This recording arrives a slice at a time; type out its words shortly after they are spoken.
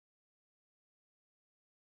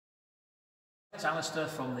it's Alistair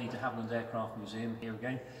from the Havilland Aircraft Museum here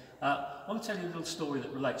again. I want to tell you a little story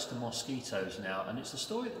that relates to mosquitoes now, and it's a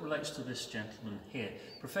story that relates to this gentleman here,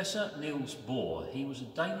 Professor Niels Bohr. He was a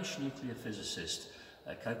Danish nuclear physicist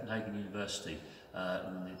at Copenhagen University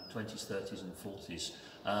in the 20s, 30s and 40s.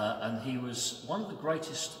 And he was one of the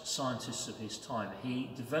greatest scientists of his time. He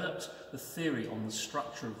developed the theory on the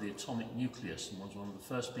structure of the atomic nucleus and was one of the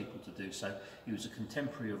first people to do so. He was a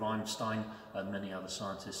contemporary of Einstein and many other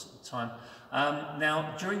scientists at the time.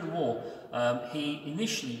 Now, during the war, he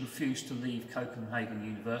initially refused to leave Copenhagen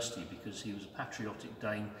University because he was a patriotic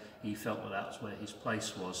Dane. He felt that was where his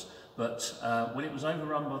place was. But when it was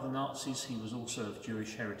overrun by the Nazis, he was also of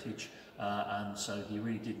Jewish heritage. And so he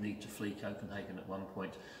really did need to flee Copenhagen at one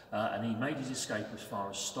point, and he made his escape as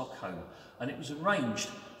far as Stockholm. And it was arranged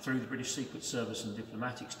through the British Secret Service and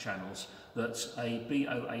diplomatics channels that a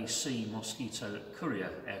WWII Mosquito courier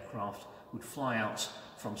aircraft would fly out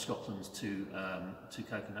from Scotland to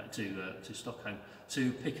Stockholm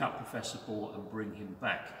to pick up Professor Bohr and bring him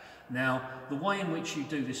back. Now, the way in which you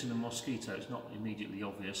do this in a Mosquito is not immediately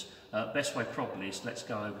obvious. Best way probably is let's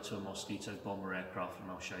go over to a Mosquito bomber aircraft and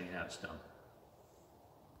I'll show you how it's done.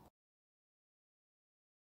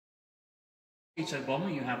 Mosquito bomber,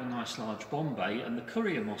 you have a nice large bomb bay, and the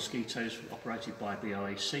courier Mosquitoes operated by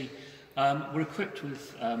WWII were equipped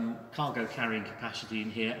with cargo carrying capacity in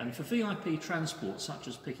here, and for VIP transport such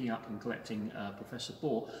as picking up and collecting Professor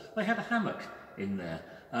Bohr, they had a hammock in there.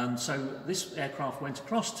 So this aircraft went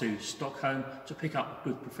across to Stockholm to pick up a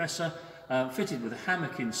good professor, fitted with a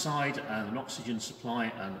hammock inside and an oxygen supply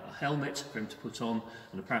and a helmet for him to put on,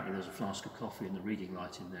 and apparently there's a flask of coffee and a reading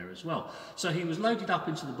light in there as well. So he was loaded up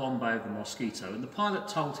into the bomb bay of the Mosquito, and the pilot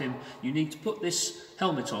told him, you need to put this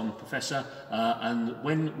helmet on, Professor, and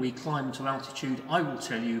when we climb to altitude I will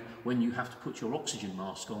tell you when you have to put your oxygen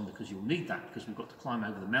mask on, because you'll need that, because we've got to climb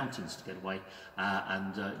over the mountains to get away,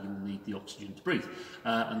 and you'll need the oxygen to breathe.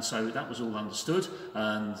 And so that was all understood,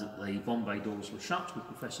 and the bomb bay doors were shut with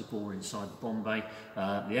Professor Bohr inside the bomb bay.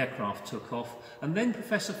 The aircraft took off, and then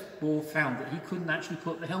Professor Bohr found that he couldn't actually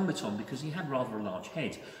put the helmet on because he had rather a large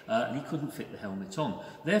head, and he couldn't fit the helmet on.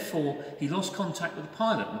 Therefore, he lost contact with the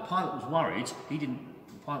pilot, and the pilot was worried.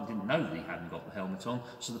 The pilot didn't know that he hadn't got the helmet on,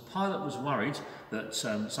 so the pilot was worried that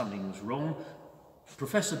something was wrong.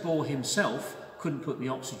 Professor Bohr himself couldn't put the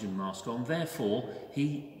oxygen mask on, therefore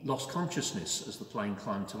he lost consciousness as the plane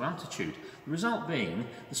climbed to altitude. The result being,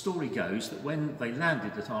 the story goes that when they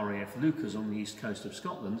landed at RAF Lucas on the east coast of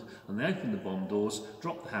Scotland and they opened the bomb doors,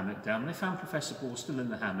 dropped the hammock down, they found Professor Bohr still in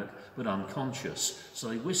the hammock but unconscious. So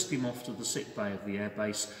they whisked him off to the sick bay of the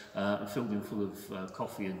airbase and filled him full of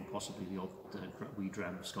coffee and possibly the odd wee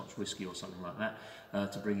dram of Scotch whisky or something like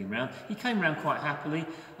that to bring him round. He came round quite happily,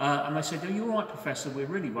 and they said, "Are you all right, Professor? We're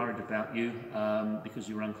really worried about you because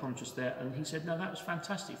you were unconscious there." And he said, "No, that was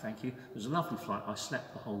fantastic, thank you. It was a lovely flight. I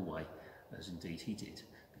slept the whole way," as indeed he did,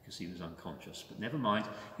 because he was unconscious. But never mind,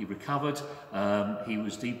 he recovered, he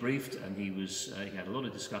was debriefed, and he had a lot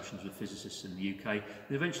of discussions with physicists in the UK.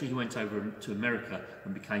 And eventually he went over to America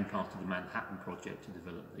and became part of the Manhattan Project to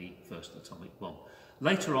develop the first atomic bomb.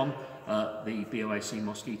 Later on, the WWII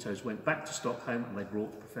Mosquitoes went back to Stockholm and they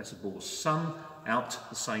brought Professor Bohr's son out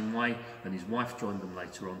the same way, and his wife joined them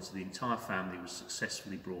later on, so the entire family was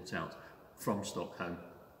successfully brought out from Stockholm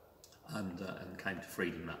and came to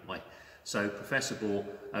freedom that way. So Professor Bohr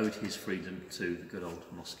owed his freedom to the good old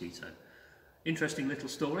Mosquito. Interesting little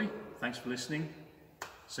story. Thanks for listening.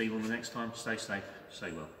 See you all the next time. Stay safe,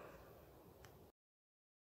 stay well.